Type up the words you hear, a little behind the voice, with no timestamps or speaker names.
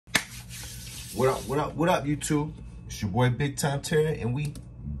What up, you two? It's your boy Big Time Terry, and we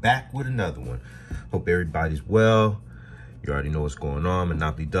back with another one. Hope everybody's well. You already know what's going on.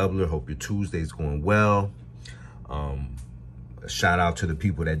 Monopoly Doubler. Hope your Tuesday's going well. A shout out to the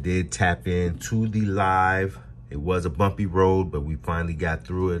people that did tap in to the live. It was a bumpy road, but we finally got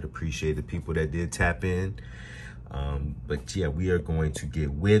through it. Appreciate the people that did tap in. But yeah, we are going to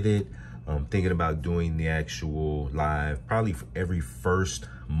get with it. Thinking about doing the actual live probably every first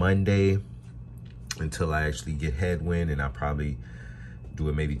Monday until I actually get headwind, and I'll probably do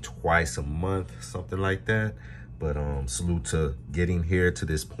it maybe twice a month, something like that. But salute to getting here to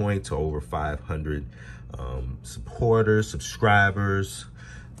this point, to over 500 supporters, subscribers,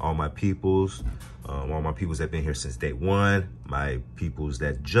 all my peoples that have been here since day one, my peoples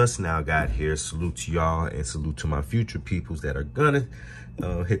that just now got here. Salute to y'all, and salute to my future peoples that are gonna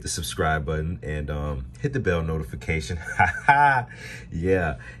hit the subscribe button and hit the bell notification.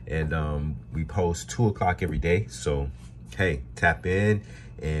 Yeah, and we post 2 o'clock every day, so hey, tap in,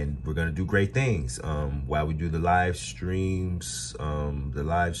 and we're gonna do great things. While we do the live streams,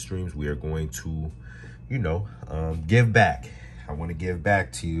 we are going to, you know, give back. I want to give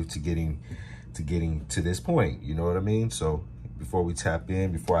back to you, to getting to this point, you know what I mean? So before we tap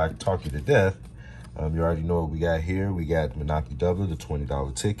in, before I talk you to death, you already know what we got here. We got Monopoly Doubler, the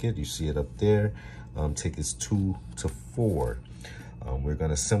 $20 ticket. You see it up there. Tickets 2 to 4. We're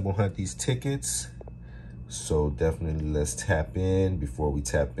gonna symbol hunt these tickets. So definitely let's tap in. Before we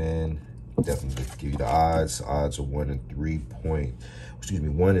tap in, definitely give you the odds. Odds are 1 in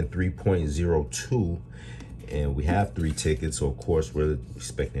 3.02. And we have 3 tickets, so of course we're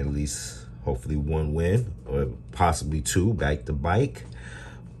expecting at least, hopefully, 1 win, or possibly 2, back to bike.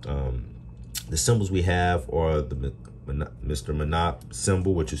 The symbols we have are the Mr. Monop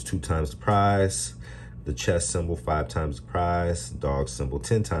symbol, which is 2 times the prize. The chess symbol, 5 times the prize. Dog symbol,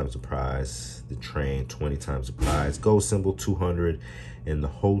 10 times the prize. The train, 20 times the prize. Gold symbol, 200. And the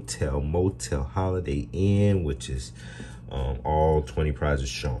hotel, motel, Holiday Inn, which is all 20 prizes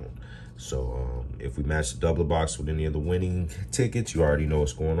shown. So if we match the doubler box with any of the winning tickets, you already know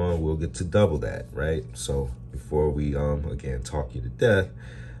what's going on. We'll get to double that, right? So before we, again, talk you to death,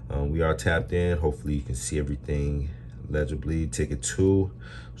 we are tapped in. Hopefully you can see everything legibly. Ticket 2.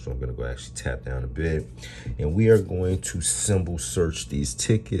 So I'm going to go actually tap down a bit. And we are going to symbol search these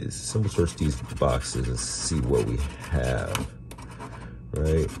tickets, symbol search these boxes, and see what we have,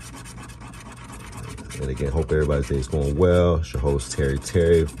 right? And again, hope everybody's day is going well. It's your host, Terry,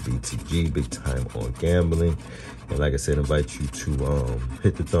 BTG, Big Time on Gambling. And like I said, invite you to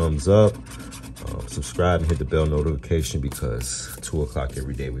hit the thumbs up, subscribe, and hit the bell notification, because 2 o'clock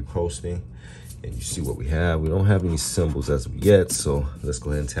every day we're posting. And you see what we have. We don't have any symbols as of yet, so let's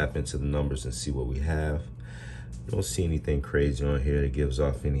go ahead and tap into the numbers and see what we have. Don't see anything crazy on here that gives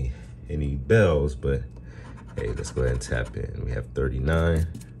off any bells, but hey, let's go ahead and tap in. We have 39.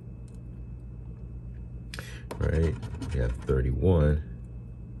 Right, we have 31,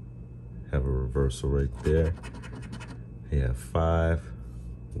 have a reversal right there. We have 5,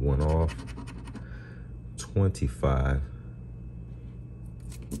 1 off, 25.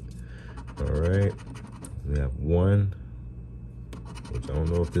 All right, we have 1, which I don't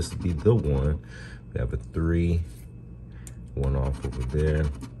know if this would be the one. We have a 3, 1 off over there,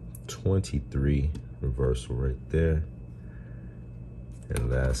 23, reversal right there. And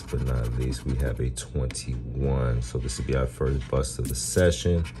last but not least, we have a 21. So this will be our first bust of the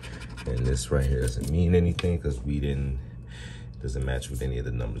session. And this right here doesn't mean anything because doesn't match with any of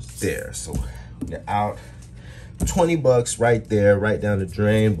the numbers there. So we're out. 20 bucks right there, right down the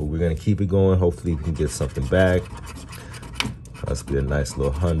drain, but we're gonna keep it going. Hopefully we can get something back. Must be a nice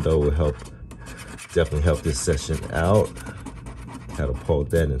little hundo. Will definitely help this session out. Catapult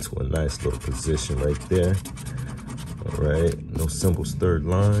that into a nice little position right there. All right, no symbols, 3rd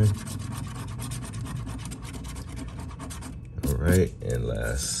line. All right, and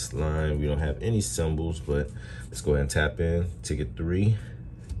last line, we don't have any symbols, but let's go ahead and tap in. Ticket 3.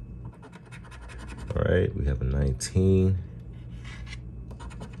 All right, we have a 19.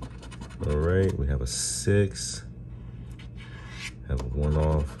 All right, we have a 6. Have a 1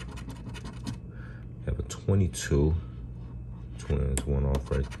 off. Have a 22. 20 is 1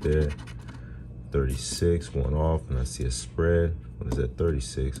 off right there. 36, 1 off, and I see a spread. What is that,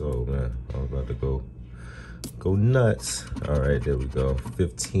 36? Oh man, I was about to go nuts. All right, there we go.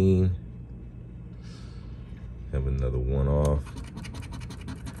 15. Have another 1 off.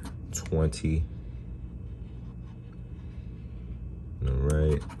 20. All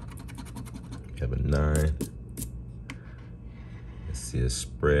right. Have a 9. I see a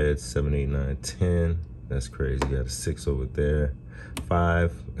spread, 7, 8, 9, 10. That's crazy. Got a 6 over there.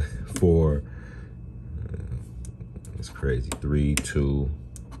 5, 4, It's crazy. 3, 2,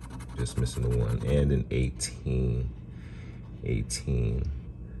 just missing the 1, and an 18. 18.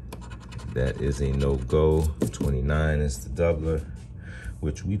 That is a no-go. 29 is the doubler,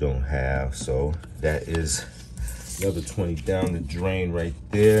 which we don't have. So that is another 20 down the drain right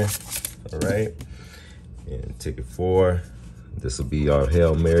there. All right. And ticket 4. This will be our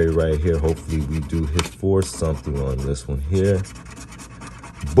Hail Mary right here. Hopefully we do hit 4 something on this one here.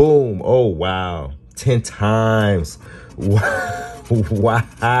 Boom. Oh, wow. 10 times. Wow.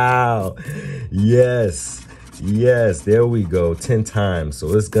 Yes. Yes. There we go. 10 times.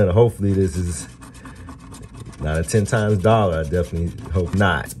 So it's going to, hopefully this is not a 10 times dollar. I definitely hope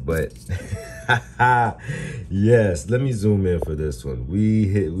not. But yes. Let me zoom in for this one.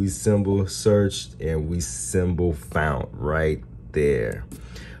 We symbol searched and we symbol found right there.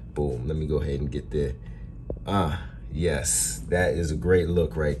 Boom. Let me go ahead and get there. Yes, that is a great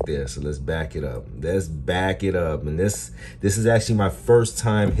look right there. So let's back it up. Let's back it up. And this is actually my first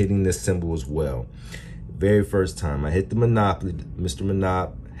time hitting this symbol as well. Very first time. I hit the Monopoly, Mr.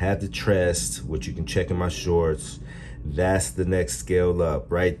 Monop, had the Trust, which you can check in my shorts. That's the next scale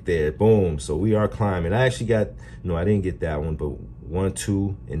up right there. Boom. So we are climbing. I actually got, no, I didn't get that one, but 1,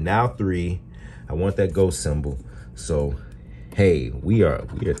 2, and now 3. I want that go symbol. So, hey, we are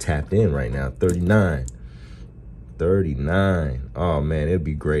tapped in right now. 39. 39. Oh man, it'd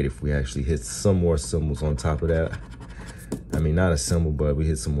be great if we actually hit some more symbols on top of that. I mean, not a symbol, but we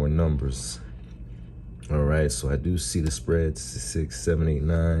hit some more numbers. All right, so I do see the spreads: 6, 7, 8,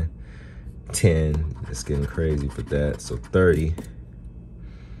 9, 10. It's getting crazy for that. So 30,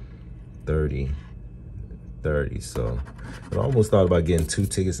 30, 30. So I almost thought about getting 2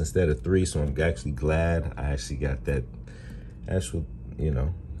 tickets instead of 3. So I'm actually glad I actually got that actual, you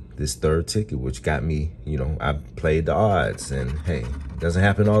know, this 3rd ticket, which got me, you know, I played the odds, and hey, it doesn't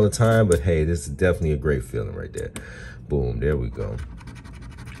happen all the time, but hey, this is definitely a great feeling right there. Boom, there we go.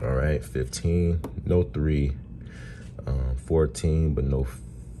 All right, 15, no 3, 14, but no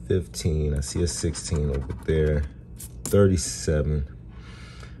 15. I see a 16 over there, 37.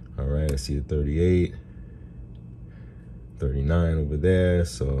 All right, I see a 38, 39 over there.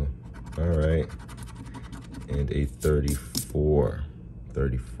 So, all right, and a 34.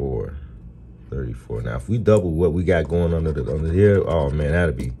 34. Now, if we double what we got going under here, oh man,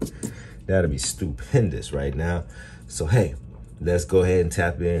 that'd be stupendous right now. So hey, let's go ahead and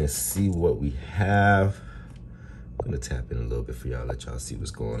tap in and see what we have. I'm gonna tap in a little bit for y'all, let y'all see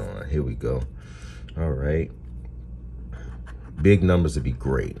what's going on. Here we go. All right. Big numbers would be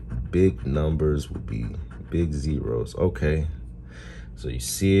great. Big numbers would be big zeros. Okay. So you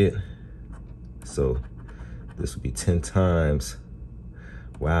see it. So this would be 10 times.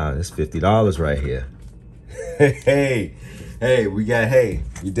 Wow, that's $50 right here. Hey, we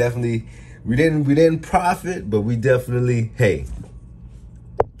didn't profit, but we definitely, hey,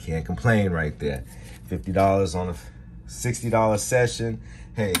 can't complain right there. $50 on a $60 session.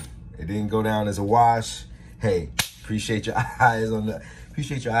 Hey, it didn't go down as a wash. Hey, appreciate your eyes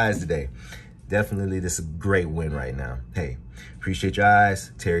today. Definitely, this is a great win right now. Hey, appreciate your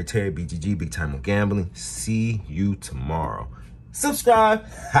eyes. Terry, BGG, Big Time on Gambling. See you tomorrow. Subscribe.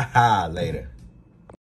 Later.